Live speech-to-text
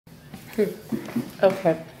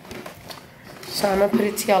Okay. So I'm gonna put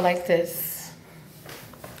it to y'all like this.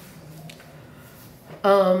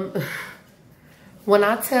 Um, when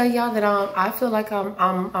I tell y'all that I feel like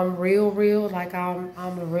I'm real, like I'm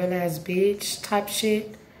a real ass bitch type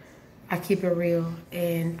shit. I keep it real,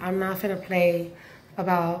 and I'm not gonna play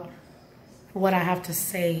about what I have to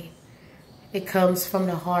say. It comes from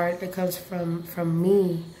the heart. It comes from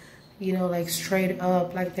me. You know, like straight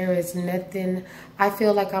up. Like there is nothing. I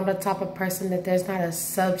feel like I'm the type of person that there's not a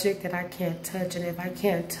subject that I can't touch, and if I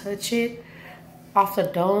can't touch it off the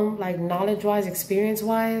dome, like knowledge-wise,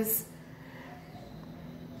 experience-wise,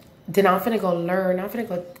 then I'm finna go learn. I'm finna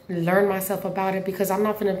go learn myself about it, because I'm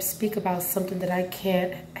not finna speak about something that I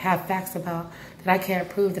can't have facts about, that I can't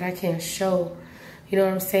prove, that I can't show. You know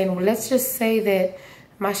what I'm saying? Well, let's just say that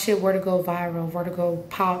my shit were to go viral, were to go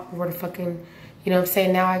pop, were to fucking, you know what I'm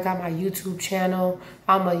saying? Now I got my YouTube channel.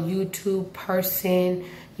 I'm a YouTube person.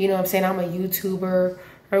 You know what I'm saying? I'm a YouTuber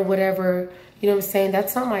or whatever. You know what I'm saying?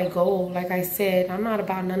 That's not my goal. Like I said, I'm not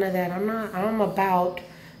about none of that. I'm about,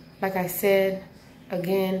 like I said,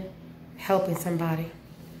 again, helping somebody.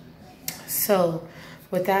 So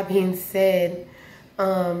with that being said,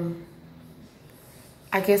 I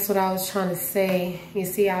guess what I was trying to say, you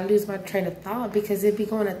see, I lose my train of thought because it be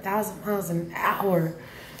going 1,000 miles an hour.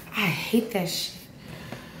 I hate that shit.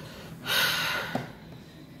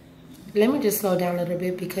 Let me just slow down a little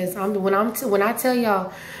bit, because when I tell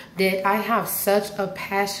y'all that I have such a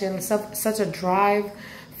passion, such a drive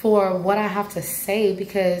for what I have to say,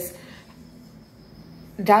 because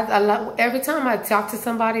that's a lot. Every time I talk to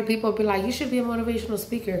somebody, people be like, you should be a motivational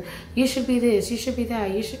speaker. You should be this. You should be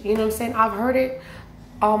that. You should, you know what I'm saying? I've heard it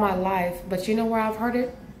all my life. But you know where I've heard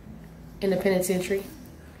it? In the penitentiary.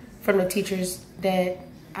 From the teachers that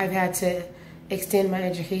I've had to extend my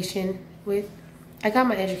education with. I got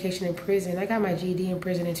my education in prison. I got my GED in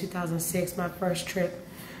prison in 2006, my first trip.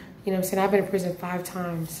 You know what I'm saying? I've been in prison 5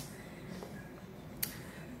 times.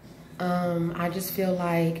 I just feel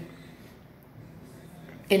like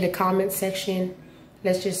in the comment section,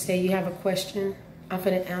 let's just say you have a question, I'm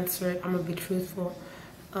gonna answer it. I'm gonna be truthful.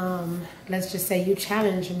 Let's just say you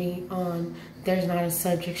challenge me on there's not a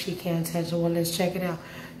subject she can't touch. Well, let's check it out.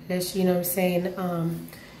 Let's, you know what I'm saying,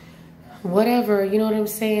 whatever, you know what I'm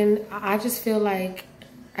saying. I just feel like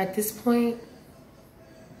at this point,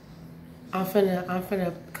 I'm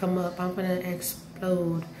finna come up. I'm gonna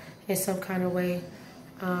explode in some kind of way.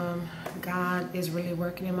 God is really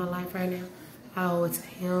working in my life right now. I owe it to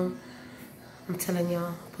him. I'm telling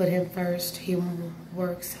y'all, put him first. He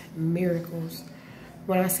works miracles.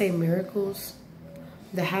 When I say miracles,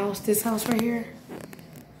 this house right here,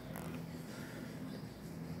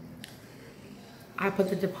 I put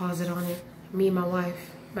the deposit on it. Me, my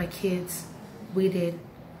wife, my kids, we did.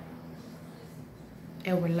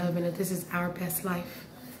 And we're loving it. This is our best life.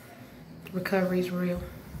 Recovery is real.